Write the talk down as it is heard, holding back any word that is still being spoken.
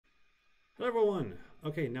Hello everyone.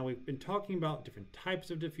 Okay, now we've been talking about different types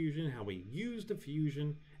of diffusion, how we use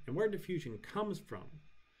diffusion, and where diffusion comes from.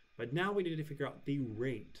 But now we need to figure out the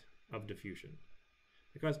rate of diffusion.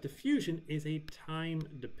 Because diffusion is a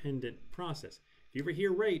time-dependent process. If you ever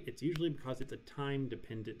hear rate, it's usually because it's a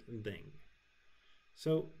time-dependent thing.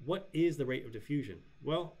 So what is the rate of diffusion?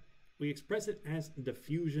 Well, we express it as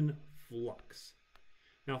diffusion flux.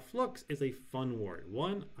 Now flux is a fun word.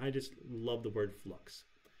 One, I just love the word flux.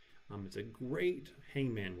 It's a great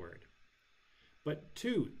hangman word. But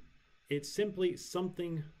two, it's simply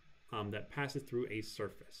something that passes through a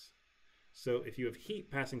surface. So if you have heat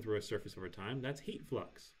passing through a surface over time, that's heat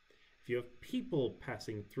flux. If you have people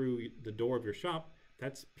passing through the door of your shop,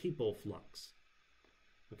 that's people flux.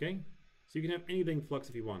 Okay? So you can have anything flux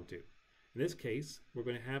if you want to. In this case, we're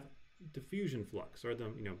going to have diffusion flux, or the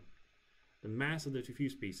mass of the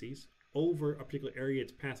diffused species over a particular area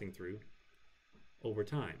it's passing through over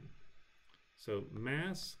time. So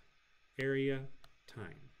mass, area,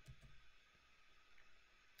 time.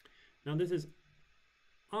 Now this is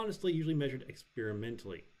honestly usually measured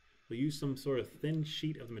experimentally. We'll use some sort of thin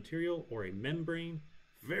sheet of the material or a membrane,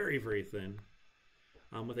 very, very thin,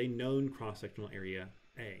 with a known cross-sectional area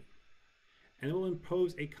A. And it will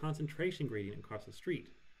impose a concentration gradient across the sheet.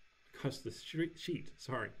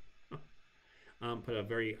 Put a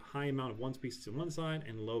very high amount of one species on one side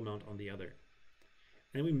and low amount on the other.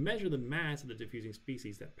 And we measure the mass of the diffusing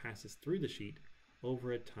species that passes through the sheet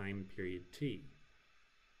over a time period t.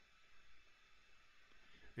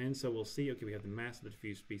 And so we'll see, okay, we have the mass of the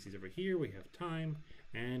diffused species over here, we have time,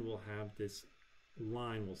 and we'll have this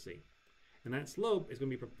line we'll see. And that slope is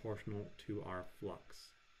going to be proportional to our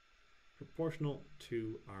flux. Proportional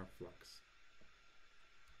to our flux.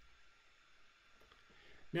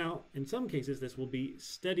 Now, in some cases, this will be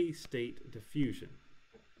steady state diffusion.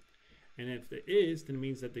 And if it is, then it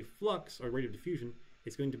means that the flux, or rate of diffusion,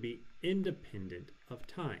 is going to be independent of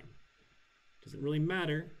time. Doesn't really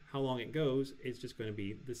matter how long it goes, it's just going to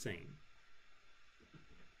be the same.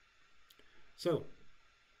 So,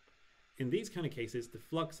 in these kind of cases, the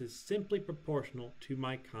flux is simply proportional to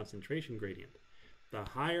my concentration gradient. The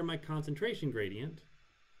higher my concentration gradient,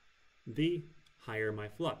 the higher my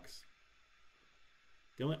flux.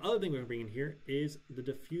 The only other thing we're bringing in here is the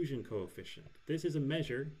diffusion coefficient. This is a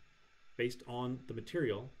measure based on the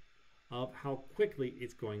material of how quickly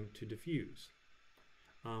it's going to diffuse.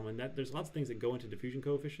 And there's lots of things that go into diffusion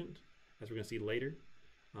coefficient, as we're going to see later.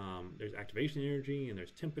 There's activation energy, and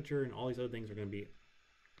there's temperature, and all these other things are going to be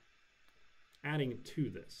adding to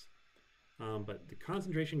this. But the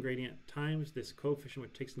concentration gradient times this coefficient,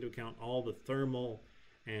 which takes into account all the thermal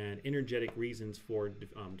and energetic reasons for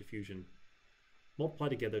diffusion, multiply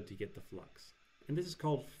together to get the flux. And this is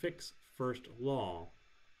called Fick's first law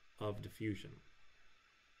of diffusion.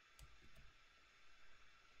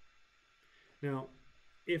 Now,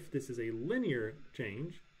 if this is a linear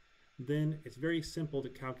change, then it's very simple to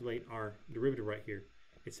calculate our derivative right here.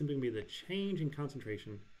 It's simply going to be the change in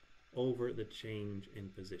concentration over the change in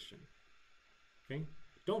position. Okay?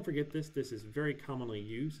 Don't forget this. This is very commonly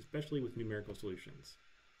used, especially with numerical solutions.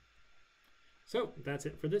 So that's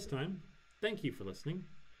it for this time. Thank you for listening,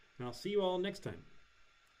 and I'll see you all next time.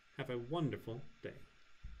 Have a wonderful day.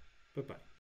 Bye-bye.